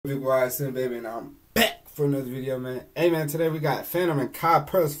BIGYSNBABY, and I'm back for another video, man. Hey, man, today we got Fanum Kai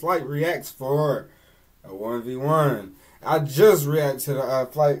Flight reacts for a 1v1. I just reacted to the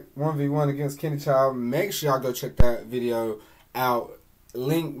Flight 1v1 against Kenny Child. Make sure y'all go check that video out.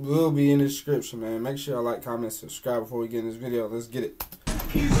 Link will be in the description, man. Make sure y'all like, comment, subscribe before we get in this video. Let's get it.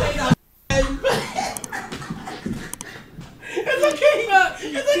 It's okay, bro.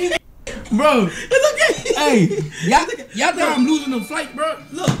 It's okay. Bro, it's okay. Hey, y'all think I'm losing the fight, bro?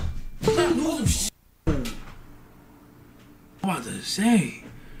 Look, I'm not losing shit. I'm about to say.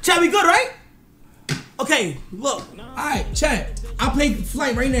 Chat, we good, right? Okay, look. Alright, chat. I play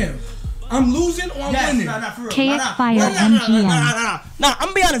flight right now. I'm losing or I'm winning? Nah, for real. KX Fire MGM. Nah, I'm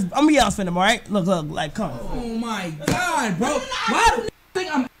gonna be honest. Fanum, alright? Look, like, come on. Oh my god, bro. Why do you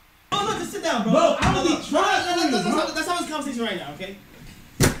think I'm... Oh, look, just sit down, bro. Bro, I'm gonna be trying. Let's have this conversation right now, okay?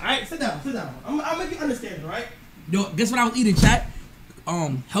 Alright, sit down. I'll make you understand it, right? Yo, guess what I was eating, chat?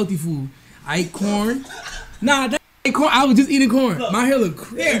 Healthy food. I ate corn. Nah, that ain't corn. I was just eating corn. Look, my hair look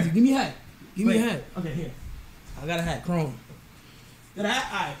crazy. Here. Give me a hat. Give me a hat. Okay, here. I got a hat. Chrome. Got a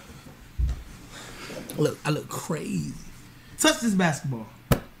hat? Alright. I look crazy. Touch this basketball.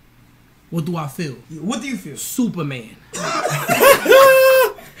 What do I feel? What do you feel? Superman.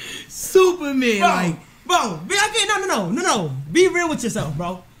 Superman, bro, like. Bro, no. Be real with yourself,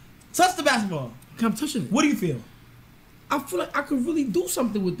 bro. Touch the basketball. Okay, I'm touching it. What do you feel? I feel like I could really do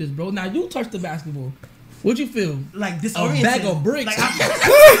something with this, bro. Now you touch the basketball. What you feel? Like this. A bag of bricks. Like,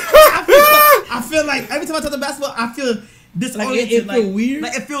 I feel like every time I touch the basketball, I feel this. Like it feels weird.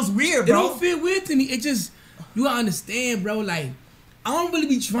 Like it feels weird, bro. It don't feel weird to me. It just, you gotta understand, bro. Like I don't really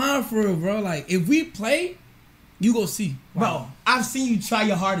be trying for it, bro. Like if we play, you go see, bro. I've seen you try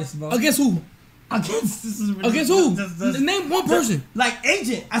your hardest, bro. Against who? Against who? Name one person. Like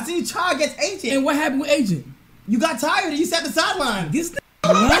Agent. I seen you try against Agent. And what happened with Agent? You got tired and you sat the sideline. This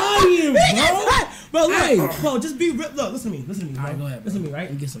lying, bro. Bro, look, hey. Bro, just be real. Look, listen to me, bro. All right, go ahead, bro. Listen to me,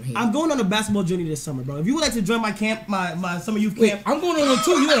 right? Get some heat. I'm going on a basketball journey this summer, bro. If you would like to join my camp, my summer youth camp. I'm going on one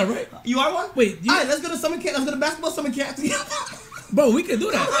too. You are, right? You are one? Wait. All right, let's go to summer camp. Let's go to basketball summer camp together. Bro, we can do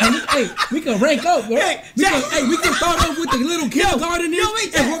that. Hey, we can rank up, bro. We can start off with the little kindergarten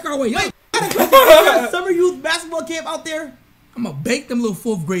and work our way up. Summer youth basketball camp out there. I'm gonna bake them little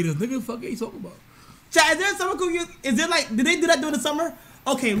 4th graders. Nigga, the fuck are you talking about? Chat, is there a summer cool youth? Is there like, did they do that during the summer?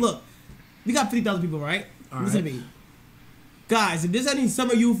 Okay, look. We got 50,000 people, right? Listen to me. Guys, if there's any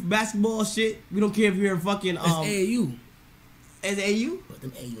summer youth basketball shit, we don't care if you're in fucking it's AAU. Is it AAU? But them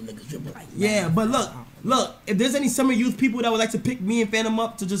AAU niggas dribble like yeah, but look, if there's any summer youth people that would like to pick me and Fanum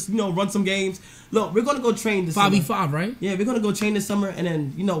up to just, run some games, look, we're gonna go train this 5v5, right? Yeah, we're gonna go train this summer, and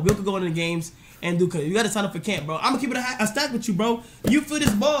then, we could go into the games and do, you gotta sign up for camp, bro. I'm gonna keep it a stack with you, bro. You feel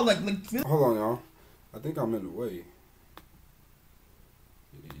this ball, like hold on, y'all. I think I'm in the way.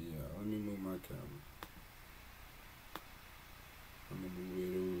 Yeah, let me move my camera. I'm gonna move it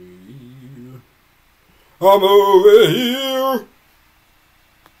over here. I'm over here.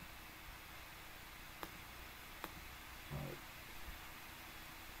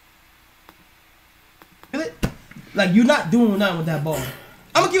 Like, you're not doing nothing with that ball.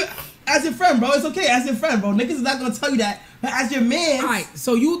 I'm gonna give it as your friend, bro. It's okay, as your friend, bro. Niggas is not gonna tell you that, but as your man. Alright,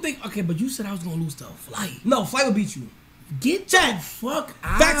 so you think, okay, but you said I was gonna lose to Flight. No, Flight will beat you. Get the fuck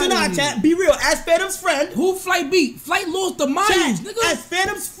out. Facts or not, chat. Be real. As Fanum's friend. Who Flight beat? Flight lost the Mayans, nigga. As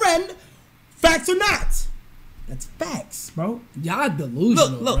Fanum's friend, facts or not. That's facts, bro. Y'all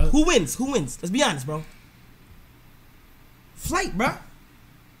delusional, Look, bro. Who wins? Let's be honest, bro. Flight, bro.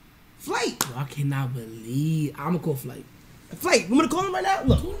 Flight. Bro, I cannot believe. I'm gonna call Flight. Flight. You want me to call him right now?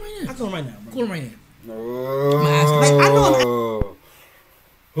 Look. Call him right now. I'll call him right now, bro. Call him right now. I know.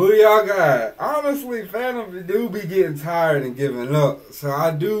 Who y'all got? Honestly, Fanum do be getting tired and giving up. So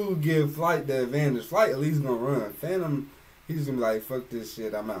I do give Flight the advantage. Flight at least gonna run. Fanum, he's gonna be like, fuck this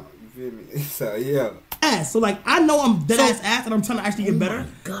shit, I'm out. You feel me? So yeah. So like, I know I'm dead ass and I'm trying to actually get better. My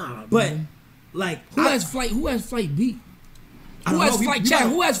God, but man. like, who has Flight beat? Who has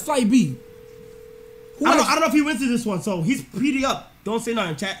Flight beat? I don't know if he wins to this one, so he's PD up. Don't say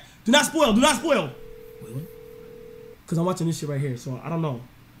nothing, chat. Do not spoil. Wait, what? Because I'm watching this shit right here, so I don't know.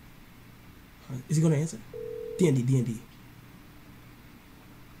 Is he gonna answer? D&D.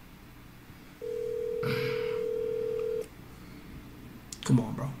 Come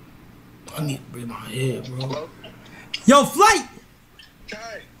on, bro. I need to breathe my head, bro. Hello? Yo, Flight!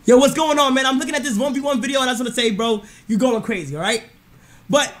 Hi. Yo, what's going on, man? I'm looking at this 1v1 video and I just want to say, bro, you're going crazy, alright?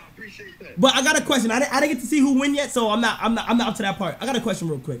 But I got a question. I didn't get to see who win yet, so I'm not up to that part. I got a question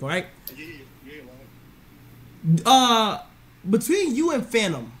real quick, alright? Between you and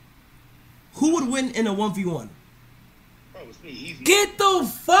Fanum, who would win in a 1v1? Oh, it's me, easy. Get the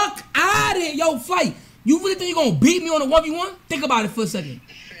fuck out of here, yo, Flight. You really think you're gonna beat me on a 1v1? Think about it for a second.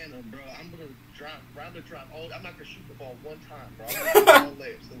 Fanum, bro, I'm gonna drop. I'm not gonna shoot the ball one time, bro. I'm gonna all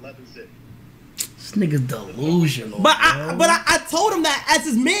layups, 11-zip. This nigga's delusional. But I told him that as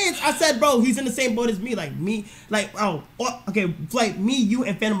his man. I said, bro, he's in the same boat as me. Like me, like okay, like me, you,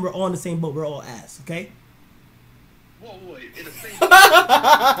 and Phantom, we're all in the same boat. We're all ass, okay? Whoa, in the same.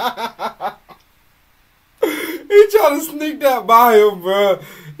 He trying to sneak that by him, bro.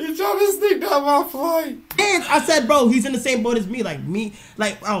 He trying to sneak that by Flight. And I said, bro, he's in the same boat as me. Like me,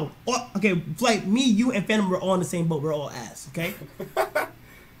 like okay, like me, you, and Phantom, we're all in the same boat. We're all ass, okay?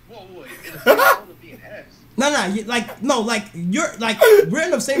 Whoa, in the same boat of being ass. No, like you're like we're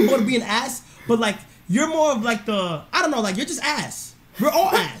in the same boat of being ass, but like you're more of like the I don't know, like you're just ass. We're all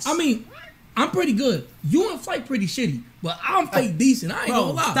ass. I mean, I'm pretty good. You and Flight pretty shitty, but I'm fake decent. I ain't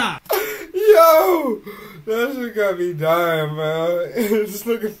gonna lie. Stop. Yo, that shit got me dying, man. This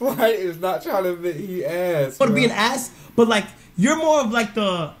nigga Flight is not trying to admit he ass. But being ass, but like you're more of like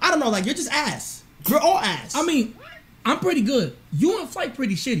the I don't know, like you're just ass. We're all ass. I mean, I'm pretty good. You and Flight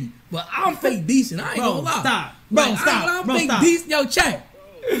pretty shitty, but I'm fake decent. I ain't gonna lie. Stop. Bro, like, stop. I'm Bro, fake stop. decent. Yo, check.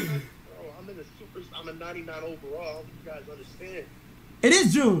 Bro, I'm a 99 overall. I don't think you guys understand. It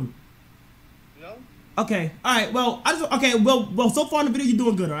is June. You know? Okay. All right. Well, Well, so far in the video, you're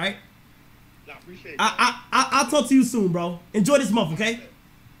doing good. All right. Nah, appreciate it. I'll talk to you soon, bro. Enjoy this month, okay?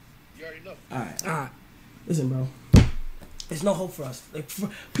 You already know. All right. All right. Listen, bro. There's no hope for us. Like for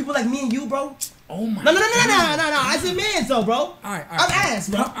people like me and you, bro. Oh my. No. I said man, so bro. All right. I'm ass,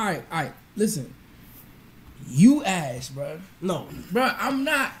 bro. All right. Listen. You ass, bro. No, Bro, I'm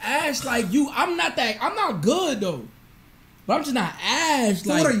not ass like you. I'm not good though. But I'm just not ass so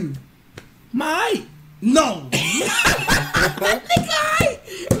like. what are you? My height. No. Nigga,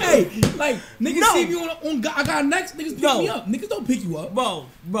 hey, like niggas No. see me on I got next. Niggas pick me up. Niggas don't pick you up, Bro.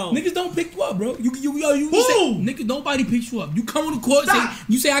 Niggas don't pick you up, bro. You Who? say, nigga, nobody picks you up. You come on the court, Stop.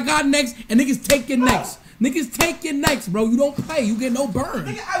 you say I got next, and niggas take your next. Niggas take your next, bro. You don't play. You get no burn.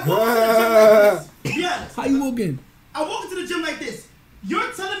 Nigga, I walk into the gym like this. Yes. How you walk in? I walk into the gym like this.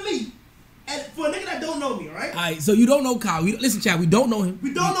 You're telling me, and for a nigga that don't know me, all right? All right, so you don't know Kyle. Listen, Chad, we don't know him.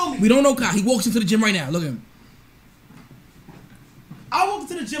 We don't know me. We don't know Kyle. He walks into the gym right now. Look at him. I walk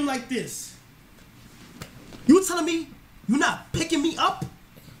into the gym like this. You telling me you're not picking me up?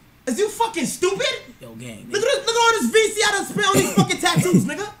 Is you fucking stupid? Yo, gang. Look at all this VC I done spent on these fucking tattoos,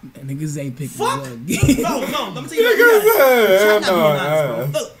 nigga. Niggas ain't picking Fuck. you up. No, let me tell you Niggas that. say,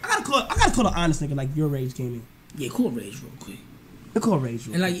 Look, I gotta call an honest nigga like your Rage Gaming. Yeah, cool rage real quick. They call Rage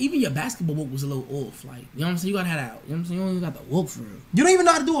real And like even your basketball walk was a little off. Like, you know what I'm saying? You gotta have that. You know what I'm saying? You don't even got the walk for real. You don't even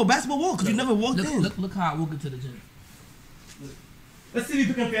know how to do a basketball walk because you never walked in. Look how I walk into the gym. Let's see if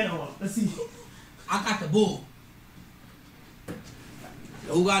you pick up piano up. Let's see. I got the ball.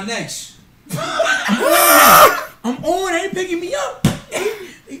 Yo, who got next? I'm on. They ain't picking me up.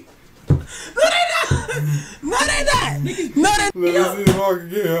 No, they not. Let me see walk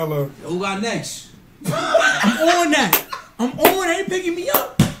again. Hello. Yo, who got next? I'm on that. I'm on. They ain't picking me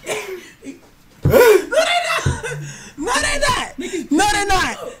up. No,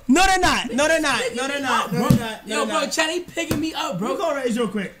 they're not. Yo, bro, Chad ain't picking me up, bro. Bro, call Rage real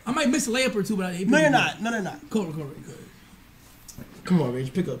quick. I might miss a layup or two, but I ain't. No, you're not. No, they're not. Go. Come on,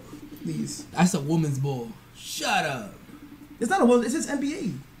 Rage, pick up, please. That's a woman's ball. Shut up. It's not a woman. It's just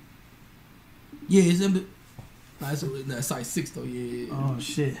NBA. Yeah, it's NBA. Nah, it's size 6 though. Yeah. Oh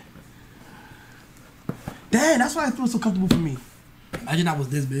shit. Damn, that's why I feel so comfortable for me. Imagine I was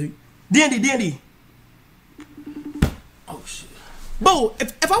this big. Dandy. Oh shit. Bro,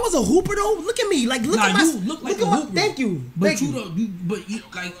 if I was a hooper though, look at me. Like look Nah, at my you look like a hooper. Thank you. But Thank you.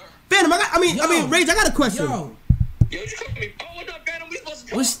 like. Phantom, I mean, Rage, I got a question. Yo, Yo, you call me. Oh, what's up, Fanum? We supposed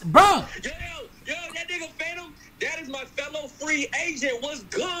to what's bro? Yo, that nigga Fanum, that is my fellow free agent. What's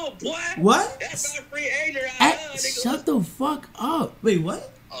good, boy? What? That's my free agent right now, nigga. Shut the fuck up. Wait,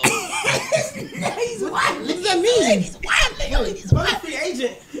 what? He's wild. What does that mean? He's wild. He's my free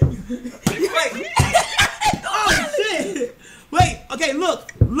agent. Wait. Oh shit. Wait. Okay.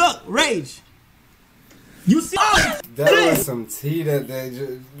 Look. Rage. You see? That was some tea that they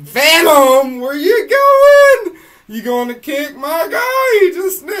just... Phantom, where you going? You going to kick my guy? He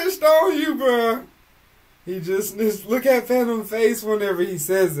just snitched on you, bro. He just snitched. Look at Phantom's face whenever he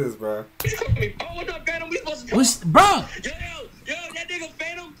says this, bro. Oh, what's up, Fanum? We supposed to What's bro? Yo, that nigga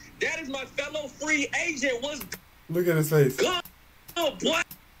Fanum, that is my fellow free agent. What's Look at his face. good, boy?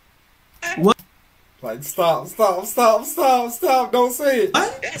 What? Like, stop. Don't say it.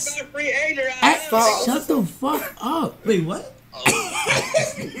 What? That's my free agent right now, Stop. Shut the fuck up. Wait, what?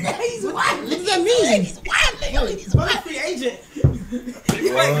 He's wild. What does that mean? He's wild. Brother free agent.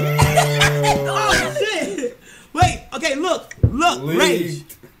 Oh shit. Wait, okay, look, Rage.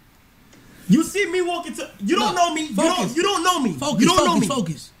 You see me walking to you don't know me. Focus. You don't know me. Focus, you don't know me.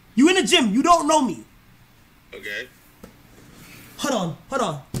 Focus. You in the gym, you don't know me. Okay. Hold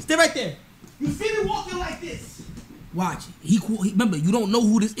on. Stay right there. You see me walking like this. Watch. He remember, you don't know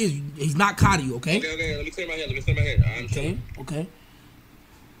who this is. He's not Cardio, okay? Okay, let me clear my head. I'm Okay.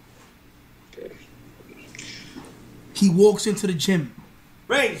 He walks into the gym.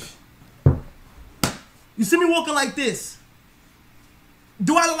 Rage. You see me walking like this.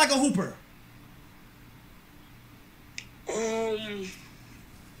 Do I look like a hooper?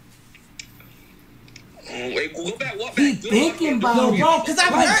 Wait, go back, walk He back. thinking about Yo, it. bro, because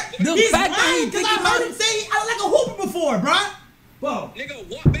I've heard he's lying, because I've heard him say I look like a hooper before, bro. Bro. Nigga,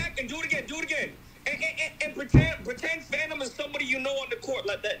 walk back and do it again. And pretend Fanum is somebody you know on the court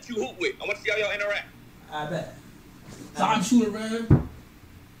like that you hoop with. I want to see how y'all interact. I bet. Time shoot around.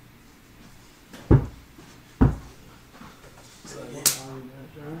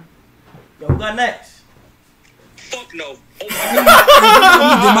 Yo, who got next? Fuck no. Oh my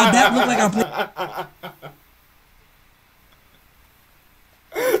Did my dad look like I played?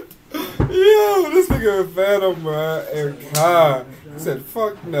 Yo, this nigga Fanum, man, and Kai said,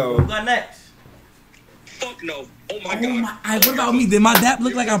 fuck no. Who got next? Fuck no. Oh my god. What about me? Did my dad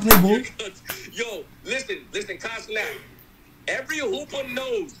look like I played ball? Yo, listen, Kai Cenat. Every hooper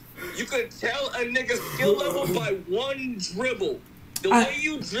knows you can tell a nigga's skill level by one dribble. The way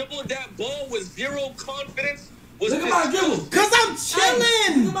you dribbled that ball with zero confidence was Look at my dribble. Cause I'm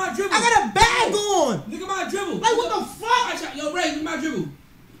chilling. Look at my dribble. I got a bag on. Look at my dribble. Like what the fuck? Yo, Ray, look at my dribble.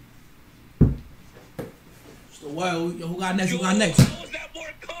 So, well, yo, who got next? Yo, how is that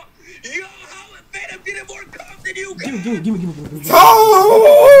more comp? Yo, how is Fanum getting more comp than you guys? Give me.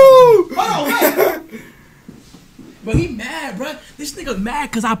 Oh! Hold on, wait. Bro, he mad, bro. This nigga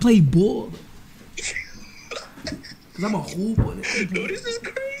mad cause I play ball. Cause I'm a hooper. Yo, this is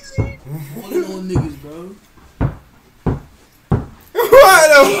crazy. All in all niggas, bro. What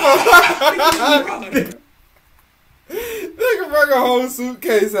the fuck? Nigga bring a whole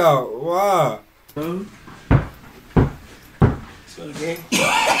suitcase out. Wow. Bro. So again.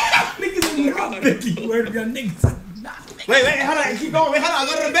 Niggas in the rock, Vicky. Where the young niggas? Wait, hold on. Keep going. Wait, hold on.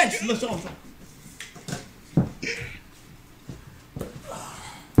 Go to the bench. Let's show him.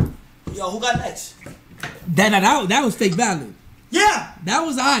 Yo, who got next? That was fake valid. Yeah. That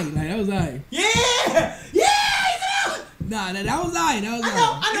was I. Like that was I. Yeah. Nah, that was I. That was I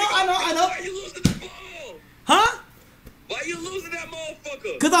know. Why you losing the ball? Huh? Why you losing that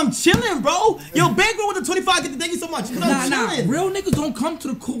motherfucker? Cause I'm chilling, bro. Yo, bankroll with the 25. Thank you so much. Cause I'm chilling. Real niggas don't come to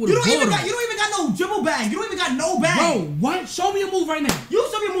the court with You a don't even ball. got no dribble bag. You don't even got no bag. Bro, what? Show me a move right now. You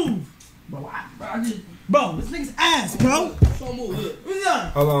show me a move. Bro, this nigga's ass, bro. Show a move. Look. What's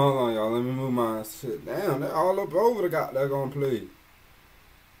up? Hold on, y'all. Let me move my shit. Damn, they all up over the guy that gonna play.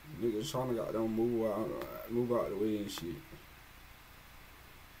 Niggas trying to goddamn move out the way and shit.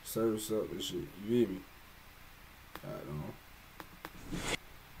 Service up and shit. You hear me? I don't know.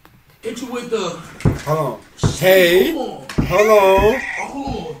 Hit you with the. Hold on. Hey. Hold Hold on.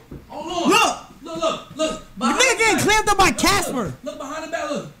 on. Look. Look. The nigga getting clamped up by Casper. Look behind the back.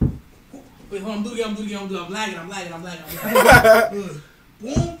 Look. Wait, hold on. Do it again. I'm lagging.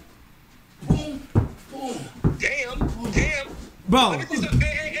 Boom. Damn. Bro. Hey.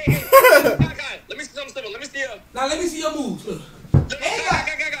 Let me see something simple. Let me see Now let me see your moves. Look.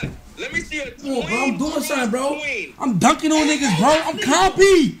 Let me see a Come on, bro. I'm doing something, bro. tween. I'm dunking on niggas, bro. I'm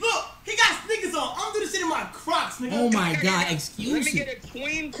copy. Look, he got sneakers on. I'm doing this shit in my Crocs, nigga. Oh my god, Let me excuse me. get a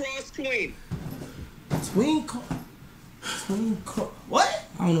tween cross tween. Tween What?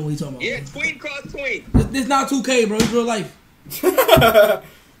 I don't know what you're talking about. Yeah, tween cross tween. This not 2K, bro. It's real life.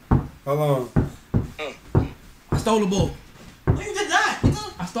 Hold on. I stole the ball. No, you did not,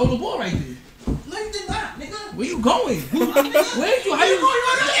 nigga. I stole the ball right there. No, you did not, nigga. Where you going? Where you? How you?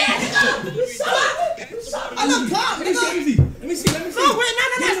 I look calm, Let me nigga. see. No, wait,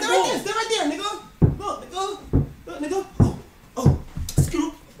 no. Stay right there, nigga. Look, nigga. Oh.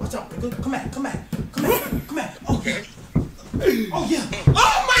 Scoot. Watch out, nigga. Come back. Okay. Oh, yeah.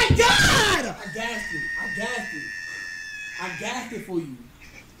 Oh, my God. I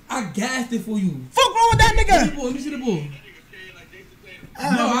gassed it for you. Fuck wrong with that nigga? Let me see the ball.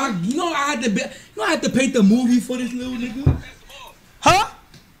 No, you know I had to paint the movie for this little nigga. Huh?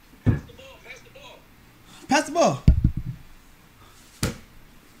 Pass the ball.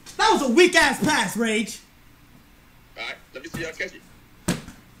 That was a weak ass pass, Rage. Alright, let me see y'all catch it.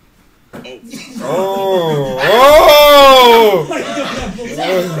 Oh. Alright,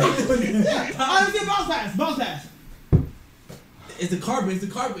 get bounce pass. Bounce pass. It's the carpet. It's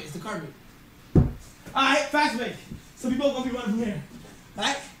the carpet. It's the carpet. Alright, fast break. So we both gonna be running from here.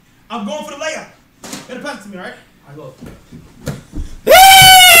 Alright? I'm going for the layup. Gotta pass it to me, alright? I go.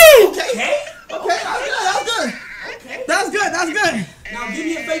 Okay. Okay, that's good. Okay. That's good. Now give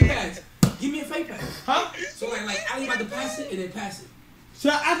me a fake pass. Give me a fake pass. Huh? So like I about to pass it and then pass it.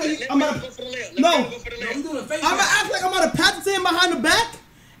 Should I act like I'm about to... go for the layup. No. No, we doing a fake I'm gonna pass. act like I'm about to pass it to him behind the back,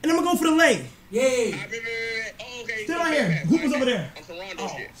 and I'm gonna go for the lane. Yeah. Oh, okay. Stay right here. Hoop was over there. I'm from Rondo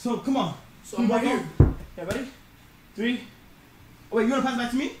shit. So, come on. So I'm right here. Yeah, ready? 3. Oh, wait, you wanna pass it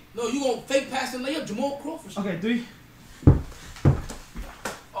back to me? No, you gonna fake pass and layup Jamal Crawford. Okay, 3.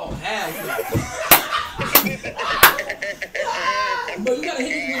 Oh hell. Bro, you gotta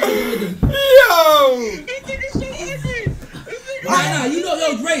hit it with the. Yo! This nigga's so ugly. Nah, you know,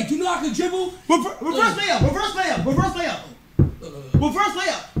 yo, Drake, you know I can dribble. Reverse layup.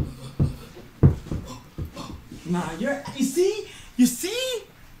 Nah, you see?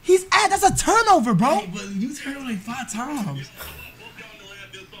 He's that's a turnover, bro. Hey, but you turned on like 5 times.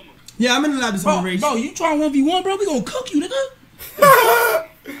 Yeah, I'm in the lab this summer, race. Bro, you trying 1v1, bro? We gonna cook you, nigga.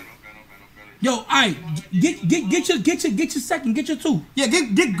 Yo, alright, get your second, get your 2. Yeah,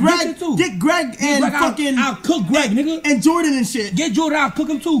 get Greg, get Greg and fucking I'll cook Greg, nigga. and Jordan and shit. Get Jordan, I'll cook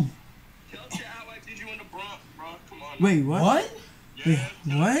him too. Wait, what? What? Yeah.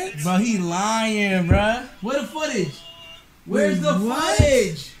 What? Bro, he lying, bro. Where the footage? Where's the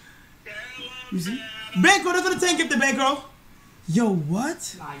footage? You see? Bankroll, that's what the tank gift the bankroll. Yo,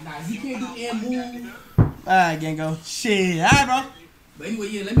 what? Nah, you can't do and move. Alright, Gango. Shit, alright, bro. But anyway,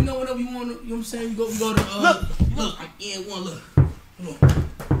 yeah, let me know whenever you want to, you know what I'm saying? We go to, look, I'm in one, look. Hold on.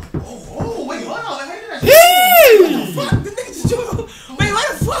 Oh, wait, hold on. Yee! What the fuck? The nigga just jumped. Wait, what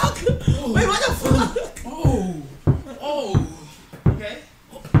the fuck? Wait, what the fuck? Oh. Okay.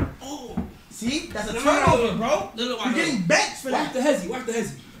 Oh. See? That's a turnover, bro. Look, You're getting benched for Watch that. the hezzy, watch the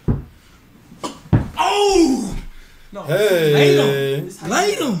hezzy. Oh! No. Hey.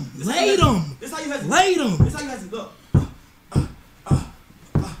 Laid him. This how you has it. Laid him. This how you has it. Look.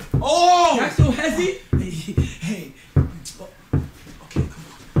 Oh! That's so hezzy? Hey. Okay, come on.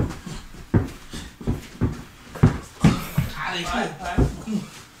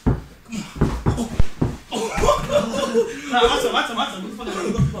 Watch him.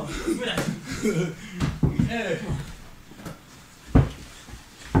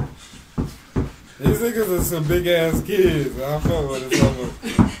 These niggas are some big ass kids. I fuck with it so much.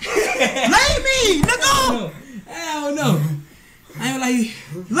 Lay me, nigga! Hell no. I ain't like,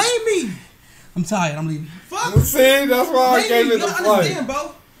 Lay me! I'm tired, I'm leaving. Fuck! See, that's why I Lay gave me, it you the gotta flight. understand,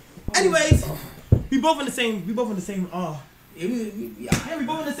 bro. Anyways, we both in the same, Yeah, we we both in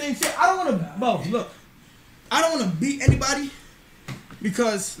the same shit. I don't wanna, bro, look. I don't wanna beat anybody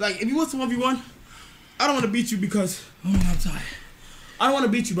because, like, if you want to 1v1, I don't wanna beat you because, I'm tired. I don't wanna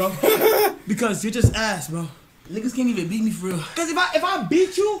beat you, bro. Because you're just ass, bro. Niggas can't even beat me for real. Because if I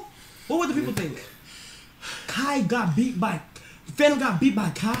beat you, what would the people think? Fanum got beat by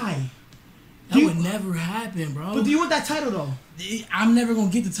Kai. That would never happen, bro. But do you want that title though? I'm never gonna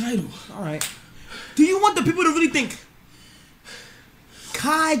get the title. All right. Do you want the people to really think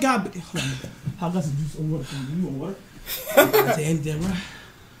Kai got beat? Hold on. How got some juice or water from you? You want water? That's anything, bro.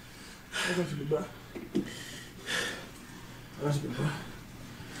 I got you, bro.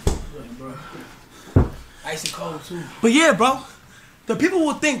 Bro. Ice and cold too. But yeah, bro. The people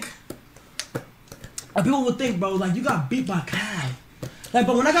will think. Bro, like you got beat by Kai. Like,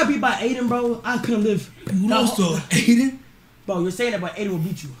 but when I got beat by Aiden, bro, I couldn't live. You lost to Aiden? Bro, you're saying that, but Aiden will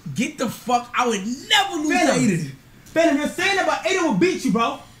beat you. Get the fuck! I would never lose to Fanum. Aiden. Fanum, you're saying that, but Aiden will beat you,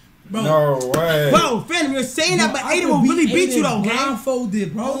 bro. Bro. No way. Bro, Fanum, you're saying that, but Aiden will really beat you, though, gang.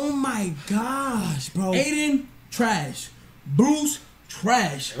 Blindfolded, bro. Oh my gosh, bro. Aiden, trash. Bruce,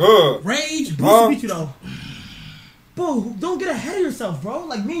 trash. Rage, Bruce will beat you, though. Bro, don't get ahead of yourself, bro.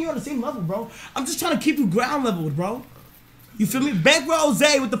 Like, me and you on the same level, bro. I'm just trying to keep you ground level, bro. You feel me? Bankroll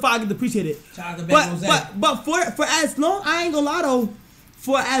Jose with the 5, get appreciated. Shout out to Bankroll But for as long, I ain't gonna lie though,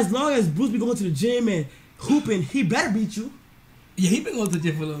 for as long as Bruce be going to the gym and hooping, he better beat you. Yeah, he been going to the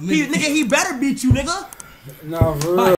gym for a little minute. He better beat you, nigga. No, for real.